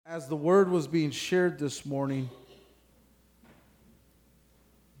As the word was being shared this morning,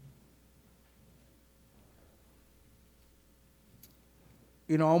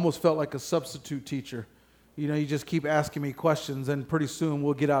 I almost felt like a substitute teacher. You just keep asking me questions, and pretty soon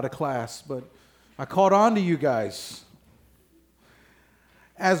we'll get out of class. But I caught on to you guys.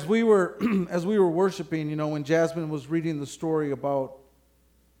 As we were worshiping, when Jasmine was reading the story about,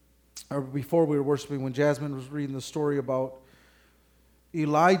 or before we were worshiping, when Jasmine was reading the story about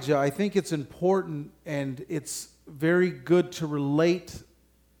Elijah, I think it's important and it's very good to relate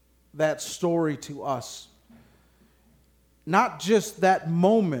that story to us. Not just that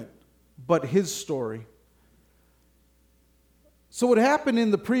moment, but his story. So what happened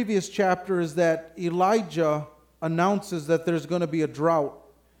in the previous chapter is that Elijah announces that there's going to be a drought.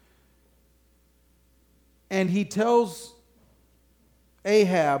 And he tells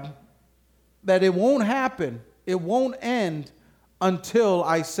Ahab that it won't happen, it won't end until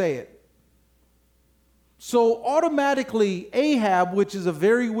I say it. So automatically Ahab, which is a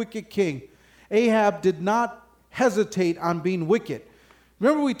very wicked king, Ahab did not hesitate on being wicked.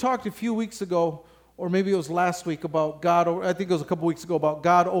 Remember we talked a few weeks ago, or maybe it was last week, about God, or I think it was a couple weeks ago, about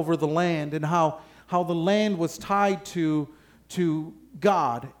God over the land and how the land was tied to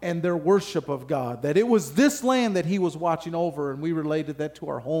God and their worship of God. That it was this land that he was watching over, and we related that to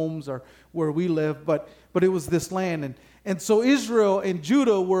our homes or where we live, but it was this land. And so Israel and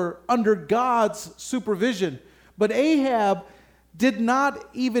Judah were under God's supervision. But Ahab did not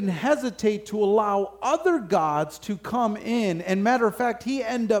even hesitate to allow other gods to come in. And matter of fact, he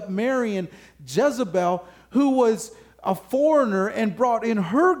ended up marrying Jezebel, who was a foreigner, and brought in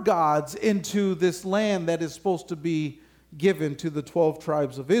her gods into this land that is supposed to be given to the 12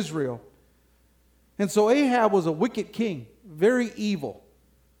 tribes of Israel. And so Ahab was a wicked king, very evil.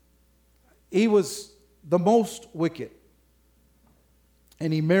 He was the most wicked.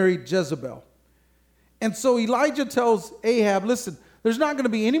 And he married Jezebel. And so Elijah tells Ahab, listen, there's not going to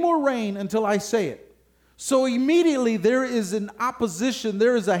be any more rain until I say it. So immediately there is an opposition,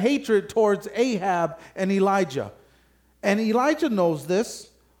 there is a hatred towards Ahab and Elijah. And Elijah knows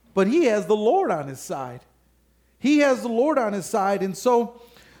this, but he has the Lord on his side. He has the Lord on his side. And so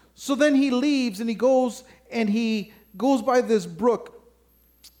then he leaves and he goes by this brook.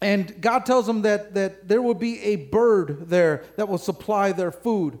 And God tells him that there will be a bird there that will supply their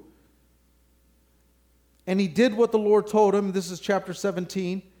food. And he did what the Lord told him. This is chapter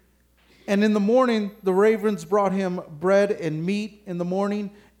 17. And in the morning, the ravens brought him bread and meat in the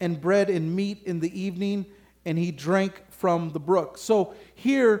morning, and bread and meat in the evening, and he drank from the brook. So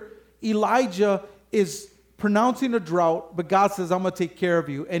here, Elijah is pronouncing a drought, but God says, I'm going to take care of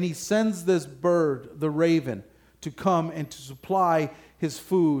you. And he sends this bird, the raven, to come and to supply his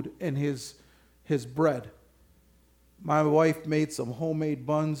food and his bread. My wife made some homemade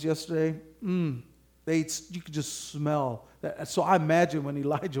buns yesterday. You could just smell that. So I imagine when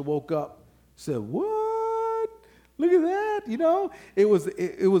Elijah woke up, he said, what? Look at that, It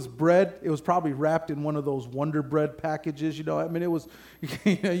was bread. It was probably wrapped in one of those Wonder Bread packages, it was,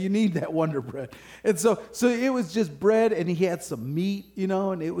 you need that Wonder Bread. And so it was just bread, and he had some meat,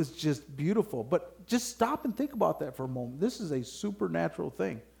 and it was just beautiful. But just stop and think about that for a moment. This is a supernatural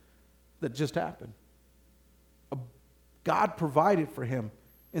thing that just happened. God provided for him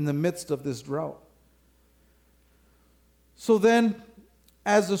in the midst of this drought. So then,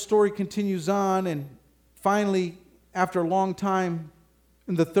 as the story continues on, and finally, after a long time,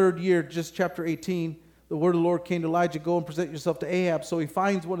 in the third year, just chapter 18, the word of the Lord came to Elijah, go and present yourself to Ahab. So he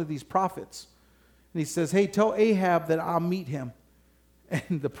finds one of these prophets, and he says, hey, tell Ahab that I'll meet him.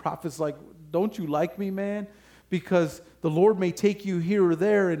 And the prophet's like, don't you like me, man? Because the Lord may take you here or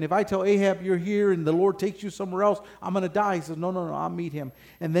there, and if I tell Ahab you're here and the Lord takes you somewhere else, I'm going to die. He says, no, I'll meet him.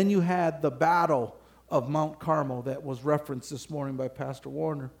 And then you had the battle of Mount Carmel that was referenced this morning by Pastor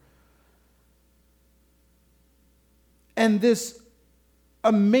Warner. And this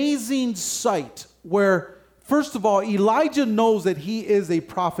amazing sight where, first of all, Elijah knows that he is a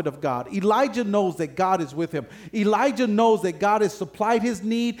prophet of God. Elijah knows that God is with him. Elijah knows that God has supplied his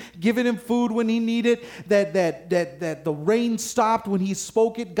need, given him food when he needed, that the rain stopped when he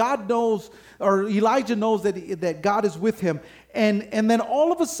spoke it. God knows, or Elijah knows that God is with him. And then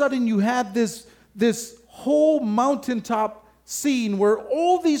all of a sudden you have this whole mountaintop scene where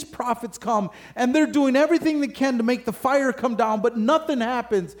all these prophets come and they're doing everything they can to make the fire come down, but nothing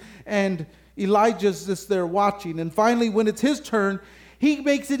happens. And Elijah's just there watching. And finally, when it's his turn, he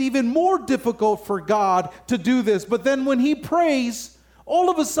makes it even more difficult for God to do this. But then when he prays, all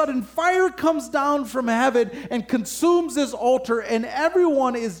of a sudden fire comes down from heaven and consumes this altar, and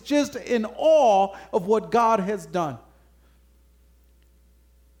everyone is just in awe of what God has done.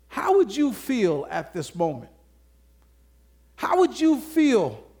 would you feel at this moment? How would you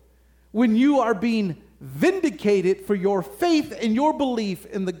feel when you are being vindicated for your faith and your belief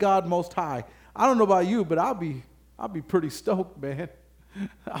in the God Most High? I don't know about you, but I'll be pretty stoked, man.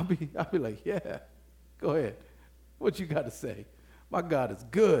 I'll be like, yeah, go ahead. What you got to say? My God is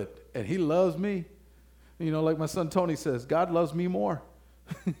good, and he loves me. You know, like my son Tony says, God loves me more.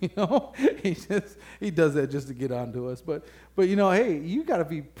 You know, he does that just to get onto us. But you know, hey, you got to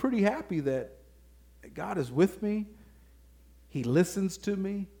be pretty happy that God is with me. He listens to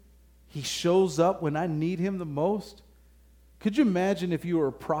me. He shows up when I need him the most. Could you imagine if you were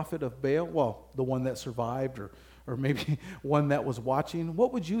a prophet of Baal? Well, the one that survived, or maybe one that was watching.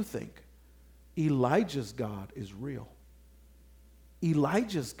 What would you think? Elijah's God is real.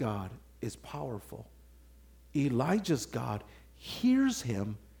 Elijah's God is powerful. Elijah's God hears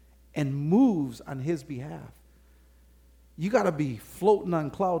him and moves on his behalf. You got to be floating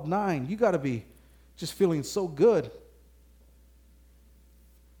on cloud 9. You got to be just feeling so good.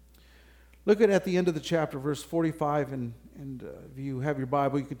 Look at the end of the chapter, verse 45, and if you have your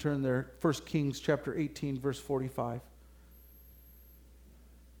Bible, you can turn there. 1 Kings chapter 18, verse 45.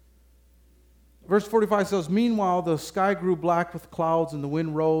 Verse 45 says, "Meanwhile, the sky grew black with clouds, and the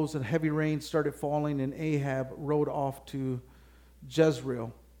wind rose, and heavy rain started falling, and Ahab rode off to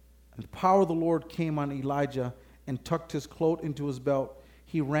Jezreel. And the power of the Lord came on Elijah, and tucked his cloak into his belt.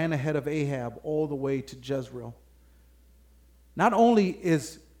 He ran ahead of Ahab all the way to Jezreel." Not only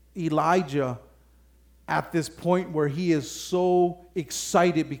is Elijah at this point where he is so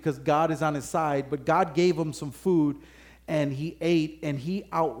excited because God is on his side, but God gave him some food, and he ate, and he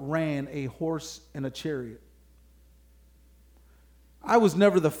outran a horse and a chariot. I was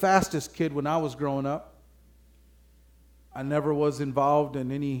never the fastest kid when I was growing up. I never was involved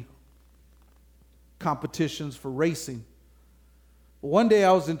in any competitions for racing. But one day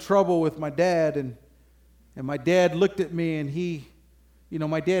I was in trouble with my dad, and my dad looked at me, and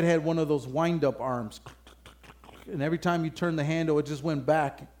my dad had one of those wind-up arms. And every time you turn the handle, it just went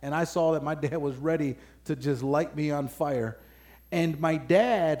back. And I saw that my dad was ready to just light me on fire. And my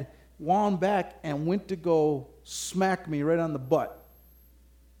dad wound back and went to go smack me right on the butt.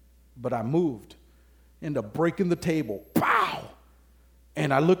 But I moved. Ended up breaking the table. Pow!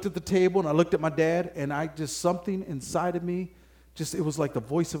 And I looked at the table, and I looked at my dad, and something inside of me, it was like the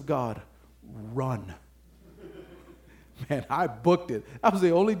voice of God. Run. Man, I booked it. That was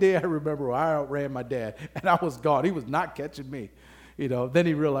the only day I remember where I outran my dad, and I was gone. He was not catching me. Then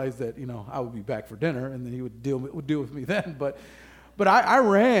he realized that, I would be back for dinner, and then he would deal with me then. But I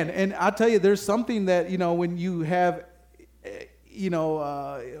ran, and I tell you, there's something that, when you have,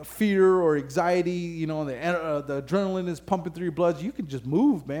 fear or anxiety, the adrenaline is pumping through your blood, you can just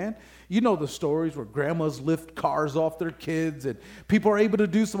move, man. You know the stories where grandmas lift cars off their kids, and people are able to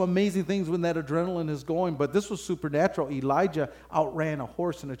do some amazing things when that adrenaline is going. But this was supernatural. Elijah outran a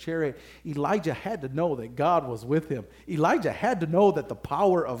horse and a chariot. Elijah had to know that God was with him. Elijah had to know that the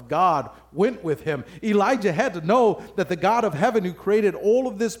power of God went with him. Elijah had to know that the God of heaven who created all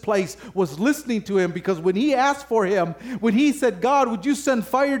of this place was listening to him, because when he asked for him, when he said, "God, would you send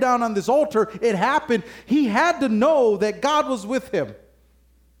fire down on this altar?" it happened. He had to know that God was with him.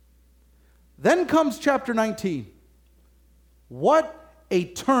 Then comes chapter 19. What a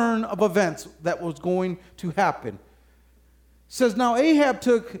turn of events that was going to happen. It says, "Now Ahab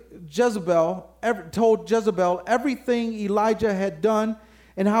told Jezebel everything Elijah had done,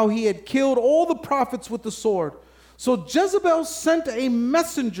 and how he had killed all the prophets with the sword. So Jezebel sent a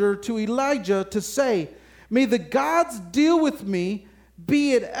messenger to Elijah to say, 'May the gods deal with me,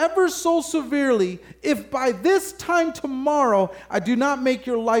 be it ever so severely, if by this time tomorrow I do not make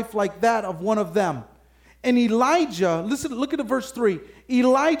your life like that of one of them.' And Elijah," look at verse 3.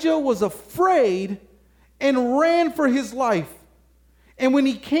 "Elijah was afraid and ran for his life. And when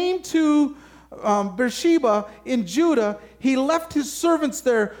he came to Beersheba in Judah, he left his servants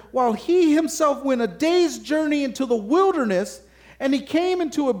there, while he himself went a day's journey into the wilderness. And he came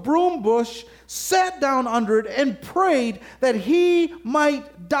into a broom bush, sat down under it, and prayed that he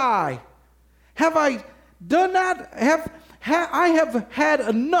might die. I have had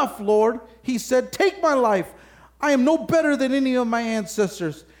enough, Lord," he said. "Take my life. I am no better than any of my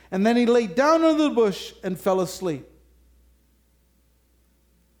ancestors." And then he lay down under the bush and fell asleep.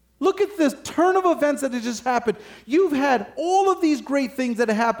 Look at this turn of events that has just happened. You've had all of these great things that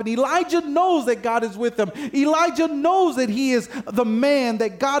have happened. Elijah knows that God is with him. Elijah knows that he is the man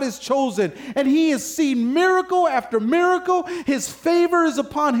that God has chosen. And he has seen miracle after miracle. His favor is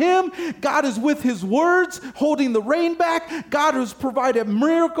upon him. God is with his words, holding the rain back. God has provided a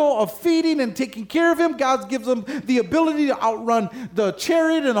miracle of feeding and taking care of him. God gives him the ability to outrun the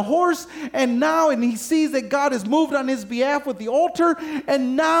chariot and a horse. And he sees that God has moved on his behalf with the altar.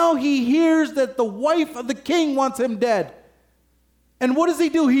 And now he hears that the wife of the king wants him dead. And what does he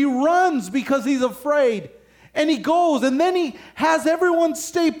do? He runs because he's afraid. And he goes, and then he has everyone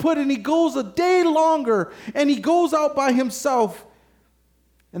stay put, and he goes a day longer, and he goes out by himself.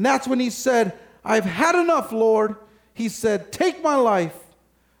 And that's when he said, I've had enough, Lord. He said, take my life.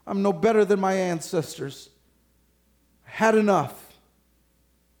 I'm no better than my ancestors. Had enough.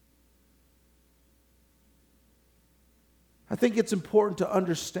 I think it's important to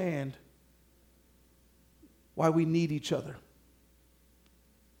understand why we need each other.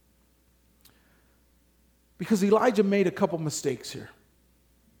 Because Elijah made a couple mistakes here.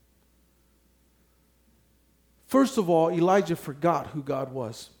 First of all, Elijah forgot who God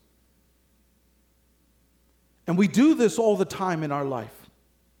was. And we do this all the time in our life.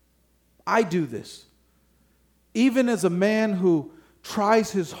 I do this. Even as a man who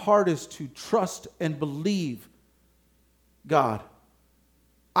tries his hardest to trust and believe God,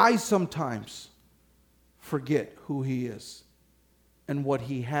 I sometimes forget who he is and what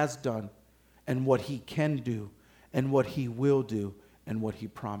he has done and what he can do and what he will do and what he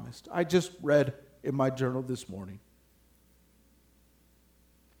promised. I just read in my journal this morning.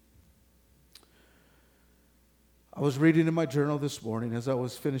 I was reading in my journal this morning as I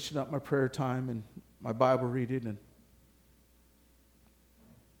was finishing up my prayer time and my Bible reading, and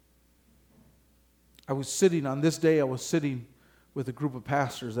I was sitting with a group of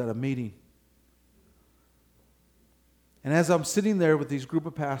pastors at a meeting. And as I'm sitting there with these group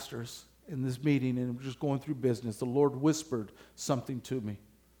of pastors in this meeting and I'm just going through business, the Lord whispered something to me.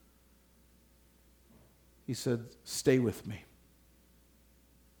 He said, stay with me.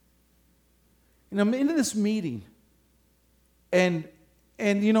 And I'm in this meeting, and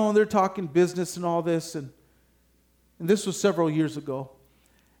they're talking business and all this, and this was several years ago.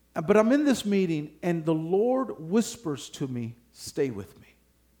 But I'm in this meeting, and the Lord whispers to me, stay with me.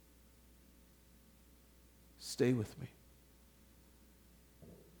 Stay with me.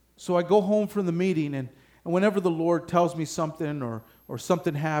 So I go home from the meeting, and whenever the Lord tells me something or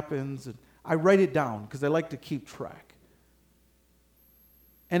something happens, and I write it down because I like to keep track.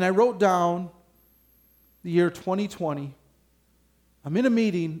 And I wrote down the year 2020. I'm in a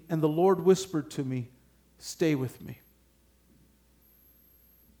meeting, and the Lord whispered to me, stay with me.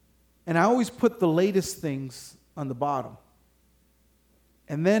 And I always put the latest things on the bottom.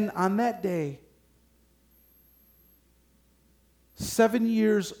 And then on that day, 7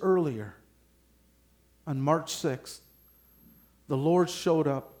 years earlier, on March 6th, the Lord showed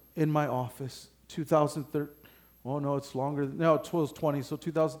up in my office, 2013. Oh, no, it's longer. No, it was 20, so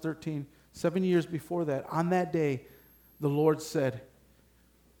 2013. 7 years before that, on that day, the Lord said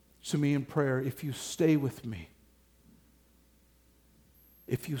to me in prayer, if you stay with me,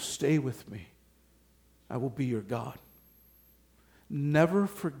 if you stay with me, I will be your God. Never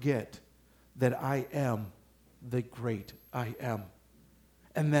forget that I am the great I am.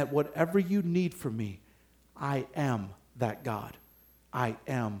 And that whatever you need from me, I am that God. I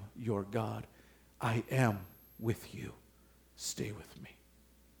am your God. I am with you. Stay with me.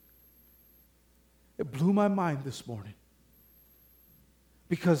 It blew my mind this morning.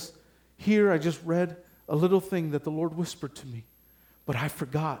 Because here I just read a little thing that the Lord whispered to me. But I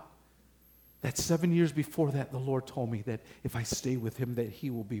forgot that 7 years before that, the Lord told me that if I stay with him, that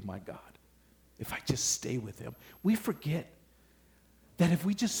he will be my God. If I just stay with him. We forget that if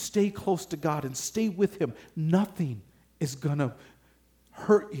we just stay close to God and stay with him, nothing is going to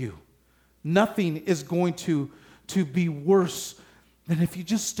hurt you. Nothing is going to be worse than if you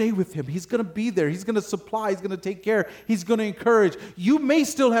just stay with him. He's going to be there. He's going to supply. He's going to take care. He's going to encourage. You may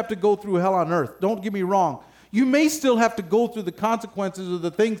still have to go through hell on earth. Don't get me wrong. You may still have to go through the consequences of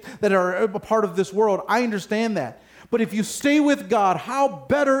the things that are a part of this world. I understand that. But if you stay with God, how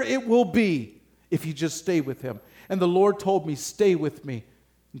better it will be if you just stay with him. And the Lord told me, stay with me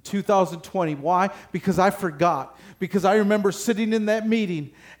in 2020. Why? Because I forgot. Because I remember sitting in that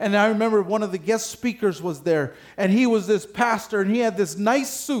meeting, and I remember one of the guest speakers was there, and he was this pastor, and he had this nice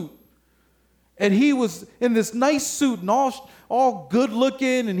suit. And he was in this nice suit and all good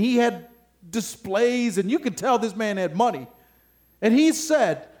looking, and he had displays, and you could tell this man had money. And he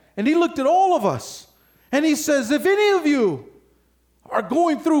said, and he looked at all of us, and he says, if any of you are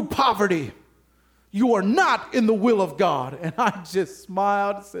going through poverty, you are not in the will of God. And I just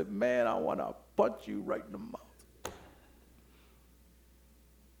smiled and said, man, I want to punch you right in the mouth.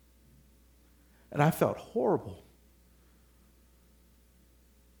 And I felt horrible.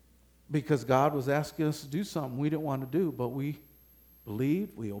 Because God was asking us to do something we didn't want to do, but we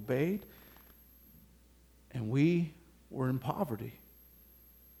believed, we obeyed, and we were in poverty.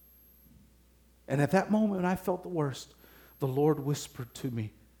 And at that moment, when I felt the worst, the Lord whispered to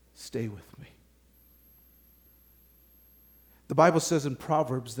me, stay with me. The Bible says in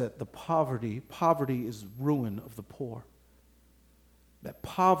Proverbs that the poverty is ruin of the poor. That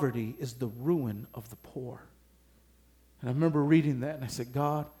poverty is the ruin of the poor. And I remember reading that and I said,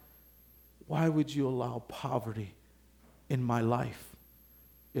 God, why would you allow poverty in my life?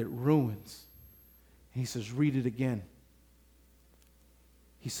 It ruins. And he says, read it again.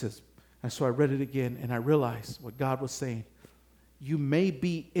 He says, and so I read it again and I realized what God was saying. You may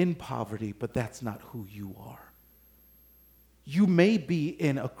be in poverty, but that's not who you are. You may be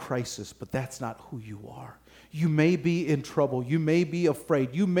in a crisis, but that's not who you are. You may be in trouble. You may be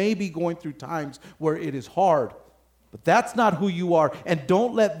afraid. You may be going through times where it is hard, but that's not who you are. And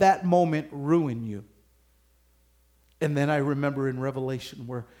don't let that moment ruin you. And then I remember in Revelation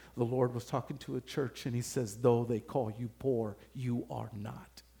where the Lord was talking to a church and he says, though they call you poor, you are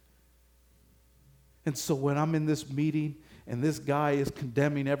not. And so when I'm in this meeting and this guy is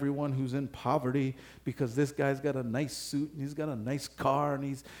condemning everyone who's in poverty because this guy's got a nice suit and he's got a nice car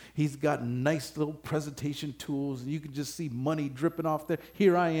and he's got nice little presentation tools and you can just see money dripping off there.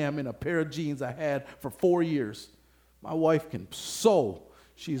 Here I am in a pair of jeans I had for 4 years. My wife can sew.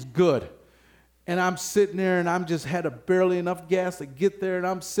 She's good. And I'm sitting there and I'm just had barely enough gas to get there and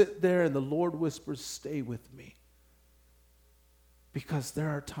I'm sitting there and the Lord whispers, stay with me. Because there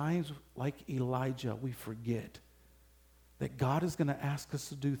are times like Elijah we forget that God is going to ask us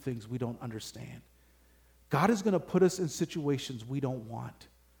to do things we don't understand. God is going to put us in situations we don't want.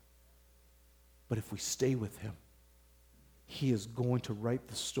 But if we stay with him, he is going to write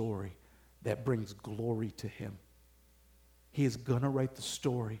the story that brings glory to him. He is going to write the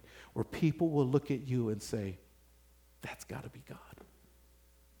story where people will look at you and say, that's got to be God.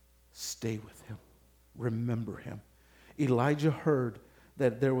 Stay with him. Remember him. Elijah heard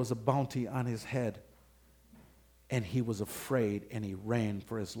that there was a bounty on his head, and he was afraid, and he ran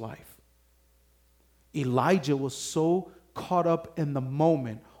for his life. Elijah was so caught up in the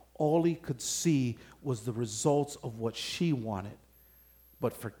moment, all he could see was the results of what she wanted,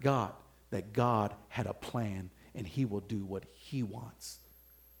 but forgot that God had a plan, and he will do what he wants.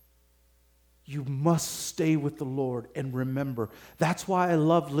 You must stay with the Lord and remember. That's why I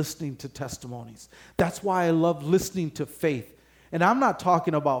love listening to testimonies. That's why I love listening to faith. And I'm not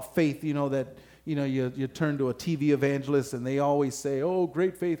talking about faith, that you turn to a TV evangelist and they always say, oh,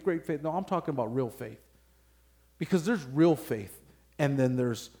 great faith, great faith. No, I'm talking about real faith. Because there's real faith and then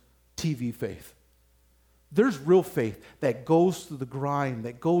there's TV faith. There's real faith that goes through the grind,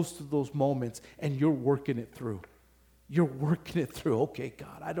 that goes through those moments, and you're working it through. You're working it through. Okay,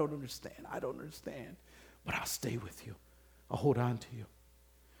 God, I don't understand. But I'll stay with you. I'll hold on to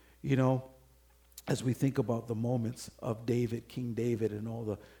you. As we think about the moments of David, King David, and all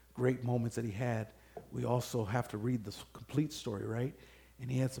the great moments that he had, we also have to read the complete story, right? And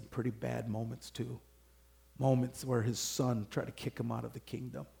he had some pretty bad moments too. Moments where his son tried to kick him out of the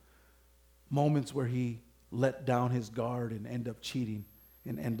kingdom. Moments where he let down his guard and end up cheating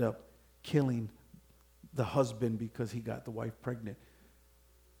and end up killing the husband because he got the wife pregnant.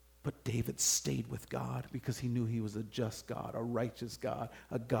 But David stayed with God because he knew he was a just God, a righteous God,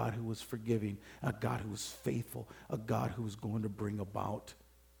 a God who was forgiving, a God who was faithful, a God who was going to bring about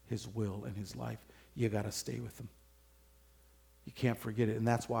his will in his life. You got to stay with him. You can't forget it. And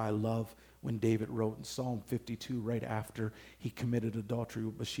that's why I love when David wrote in Psalm 52, right after he committed adultery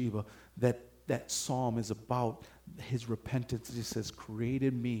with Bathsheba, that psalm is about his repentance. He says, create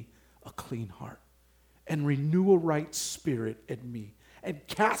in me a clean heart and renew a right spirit in me, and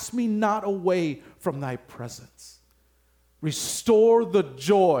cast me not away from thy presence. Restore the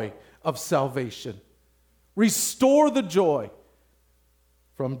joy of salvation. Restore the joy.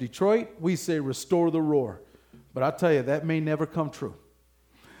 From Detroit, we say restore the roar. But I tell you, that may never come true.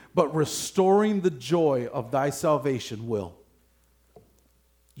 But restoring the joy of thy salvation will.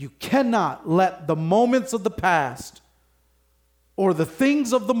 You cannot let the moments of the past or the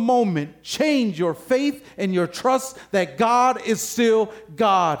things of the moment change your faith and your trust that God is still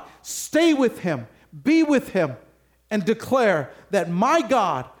God. Stay with him, be with him, and declare that my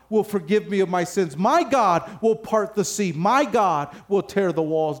God will forgive me of my sins. My God will part the sea. My God will tear the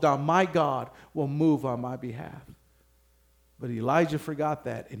walls down. My God will move on my behalf. But Elijah forgot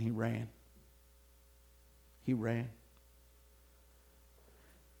that and he ran. He ran.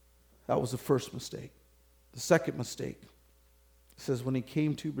 That was the first mistake. The second mistake, it says, when he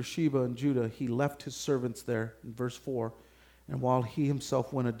came to Beersheba in Judah, he left his servants there, in verse 4. And while he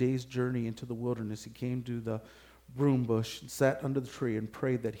himself went a day's journey into the wilderness, he came to the broom bush and sat under the tree and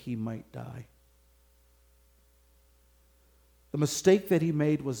prayed that he might die. The mistake that he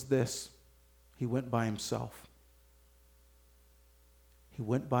made was this. He went by himself. He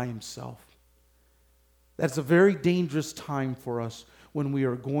went by himself. That's a very dangerous time for us when we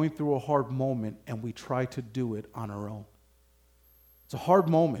are going through a hard moment and we try to do it on our own. It's a hard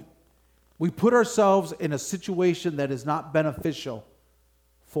moment. We put ourselves in a situation that is not beneficial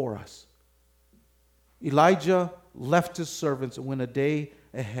for us. Elijah left his servants and went a day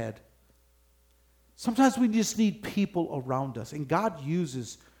ahead. Sometimes we just need people around us, and God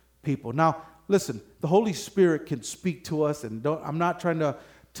uses people. Now, listen, the Holy Spirit can speak to us, and I'm not trying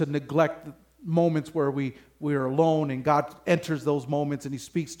to neglect moments where we're alone and God enters those moments and he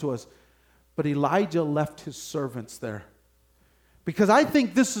speaks to us. But Elijah left his servants there. Because I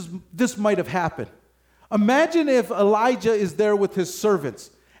think this might have happened. Imagine if Elijah is there with his servants,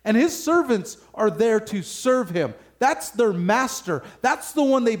 and his servants are there to serve him. That's their master. That's the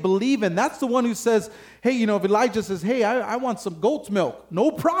one they believe in. That's the one who says, hey, if Elijah says, hey, I want some goat's milk. No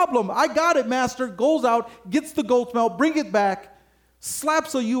problem. I got it, master. Goes out, gets the goat's milk, bring it back,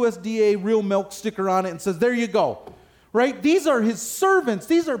 slaps a USDA real milk sticker on it and says, there you go. Right? These are his servants.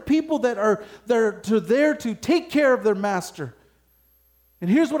 These are people that are there to take care of their master. And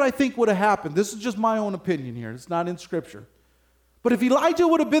here's what I think would have happened. This is just my own opinion here. It's not in Scripture. But if Elijah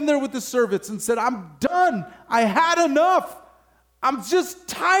would have been there with the servants and said, I'm done. I had enough. I'm just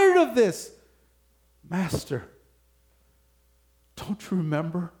tired of this. Master, don't you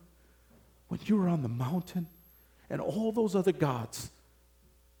remember when you were on the mountain and all those other gods,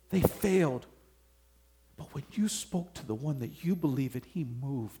 they failed. But when you spoke to the one that you believe in, he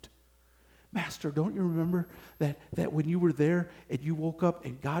moved. Master, don't you remember that when you were there and you woke up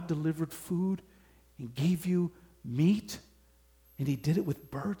and God delivered food and gave you meat and he did it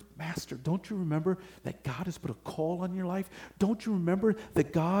with birds? Master, don't you remember that God has put a call on your life? Don't you remember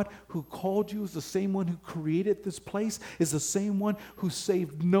that God who called you is the same one who created this place, is the same one who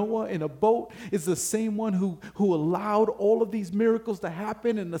saved Noah in a boat, is the same one who allowed all of these miracles to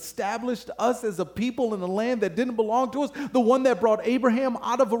happen and established us as a people in a land that didn't belong to us, the one that brought Abraham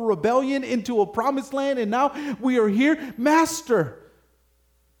out of a rebellion into a promised land, and now we are here? Master.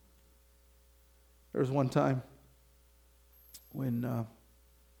 There was one time when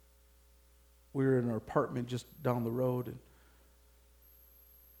we were in our apartment just down the road,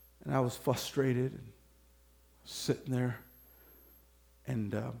 and I was frustrated and sitting there,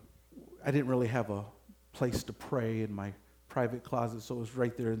 and I didn't really have a place to pray in my private closet, so it was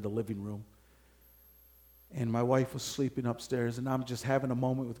right there in the living room. And my wife was sleeping upstairs, and I'm just having a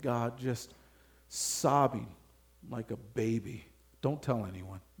moment with God, just sobbing like a baby. Don't tell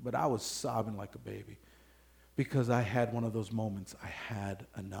anyone, but I was sobbing like a baby. Because I had one of those moments. I had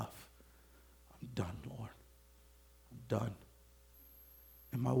enough. I'm done, Lord. I'm done.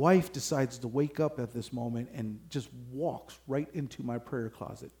 And my wife decides to wake up at this moment and just walks right into my prayer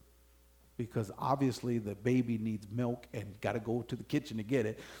closet. Because obviously the baby needs milk and got to go to the kitchen to get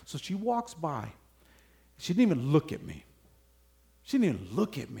it. So she walks by. She didn't even look at me. She didn't even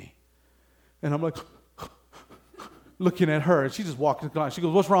look at me. And I'm like, looking at her. And she just walked in the closet. She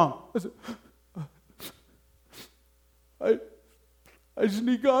goes, what's wrong? I said, I just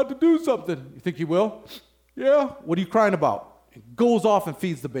need God to do something. You think he will? Yeah. What are you crying about? And goes off and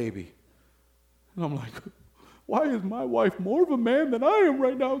feeds the baby. And I'm like, why is my wife more of a man than I am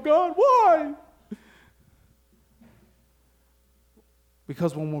right now, God? Why?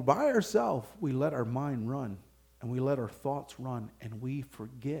 Because when we're by ourselves, we let our mind run and we let our thoughts run and we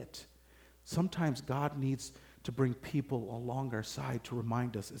forget. Sometimes God needs to bring people along our side to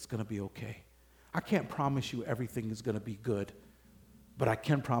remind us it's going to be okay. I can't promise you everything is going to be good, but I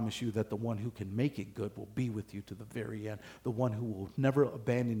can promise you that the one who can make it good will be with you to the very end. The one who will never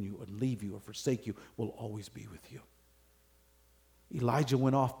abandon you and leave you or forsake you will always be with you. Elijah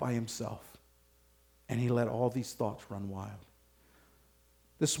went off by himself, and he let all these thoughts run wild.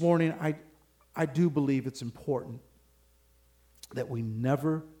 This morning, I do believe it's important that we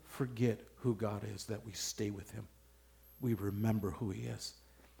never forget who God is, that we stay with him. We remember who he is.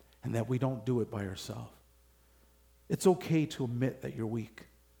 And that we don't do it by ourselves. It's okay to admit that you're weak.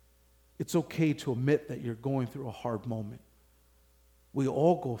 It's okay to admit that you're going through a hard moment. We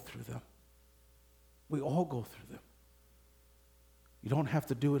all go through them. We all go through them. You don't have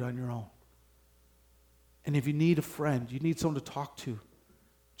to do it on your own. And if you need a friend, you need someone to talk to,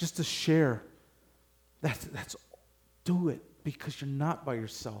 just to share, that's do it, because you're not by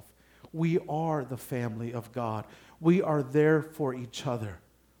yourself. We are the family of God. We are there for each other.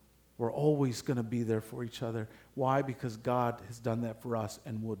 We're always going to be there for each other. Why? Because God has done that for us,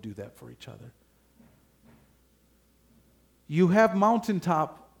 and we'll do that for each other. You have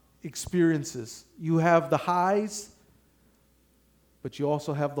mountaintop experiences. You have the highs, but you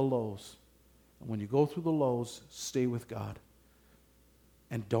also have the lows. And when you go through the lows, stay with God.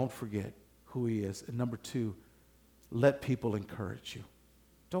 And don't forget who He is. And number 2, let people encourage you.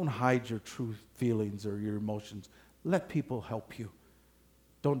 Don't hide your true feelings or your emotions. Let people help you.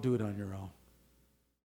 Don't do it on your own.